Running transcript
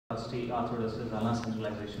Arthrodesis, ulnar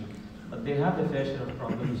centralization, but they have their fair share of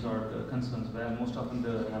problems or concerns where most often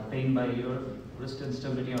they have pain by ear, wrist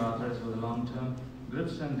instability or arthritis over the long term, grip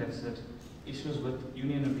strength deficit, issues with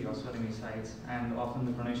union of the osteotomy sites, and often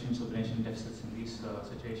the pronation and supination deficits in these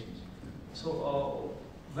situations. So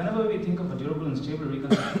whenever we think of a durable and stable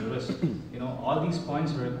reconstruction of the wrist, all these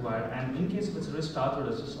points are required, and in case of its wrist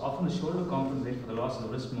arthrodesis, often the shoulder compensates for the loss of the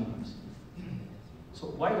wrist movements. So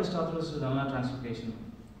why wrist arthrodesis with ulnar translocation?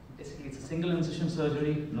 Basically, it's a single incision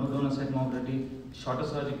surgery, no donor site mobility, shorter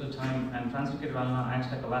surgical time, and translocated ulna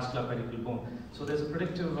acts like a vascular pedicle bone. So there's a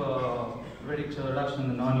predictive reduction in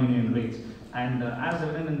the non-union rates. And as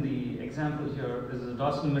evident in the example here, this is a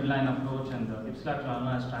dorsal midline approach, and the ipsilateral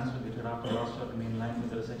ulna is translocated after osteotomy in line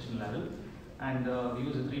with the resection level. And we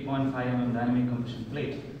use a 3.5 mm dynamic compression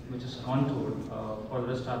plate, which is contoured for the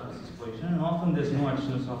wrist arthrodesis position, and often there's no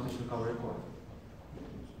additional soft tissue cover required.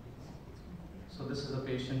 So this is a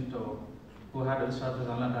patient who had a wrist arthrodesis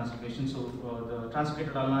ulnar translocation. So the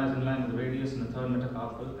translocated ulna is in line with the radius in the third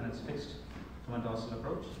metacarpal, and it's fixed from a dorsal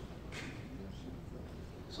approach.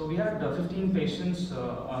 So we had 15 patients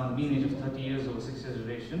on the mean age of 30 years over 6 years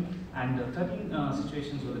duration, and 13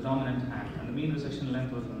 situations with a dominant hand, and the mean resection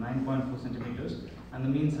length was 9.4 centimeters, and the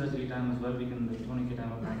mean surgery time was well within the tourniquet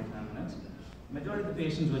time of 95 minutes. Majority of the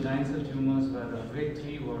patients were giant cell tumors, where the grade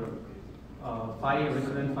 3 were 5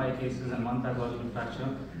 recurrent 5 cases and 1 pathological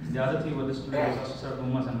fracture. The other 3 were distal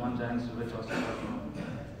osteosarcomas and 1 giant cell rich osteosarcoma.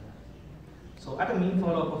 So at a mean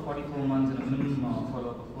follow-up of 44 months and a minimum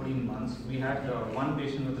follow-up of 14 months, we had one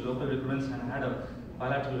patient with a local recurrence and had a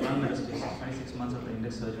bilateral lung metastasis 26 months after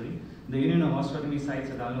index surgery. The union of osteotomy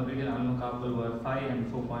sites at ulnoradial and ulnocarpal were 5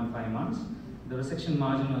 and 4.5 months. The resection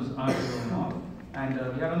margin was R0 norm, and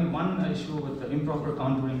we had only one issue with the improper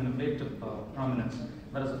contouring and a plate tip prominence,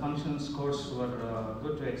 whereas the functional scores were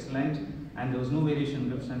good to excellent, and there was no variation in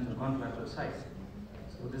grip strength or contralateral size.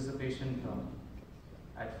 So this is a patient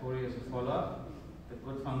at 4 years of follow-up with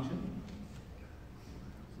good function.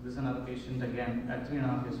 So this is another patient again at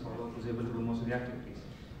 3.5 years follow-up who was able to do most of the activities.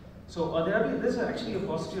 So there's actually a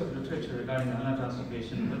paucity of literature regarding ulnar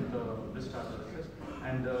translocation with wrist arthrodesis,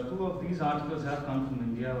 and 2 of these articles have come from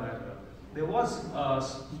India, where there was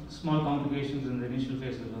small complications in the initial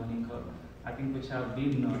phase of the learning curve, I think, which have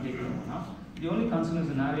been taken over now. The only concern is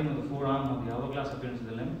the narrowing of the forearm or the hourglass appearance of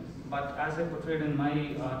the limb, but as I portrayed in my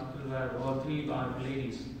article, where all 3 are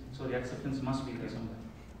ladies, so the acceptance must be there somewhere.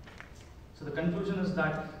 So the conclusion is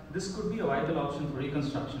that this could be a vital option for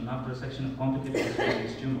reconstruction after a section of complicated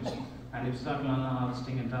these tumors. And if ipsilateral ulnar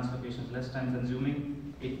harvesting and translocation is less time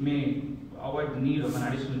consuming, it may avoid the need of an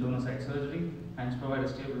additional donor site surgery and provide a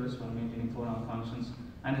stable wrist while maintaining forearm functions,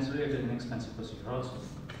 and it's related an inexpensive procedure also.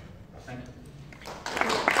 Thank you.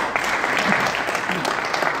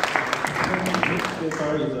 This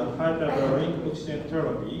paper is a hyperbaric oxygen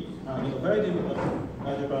therapy, and a very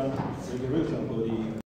advanced resolution for the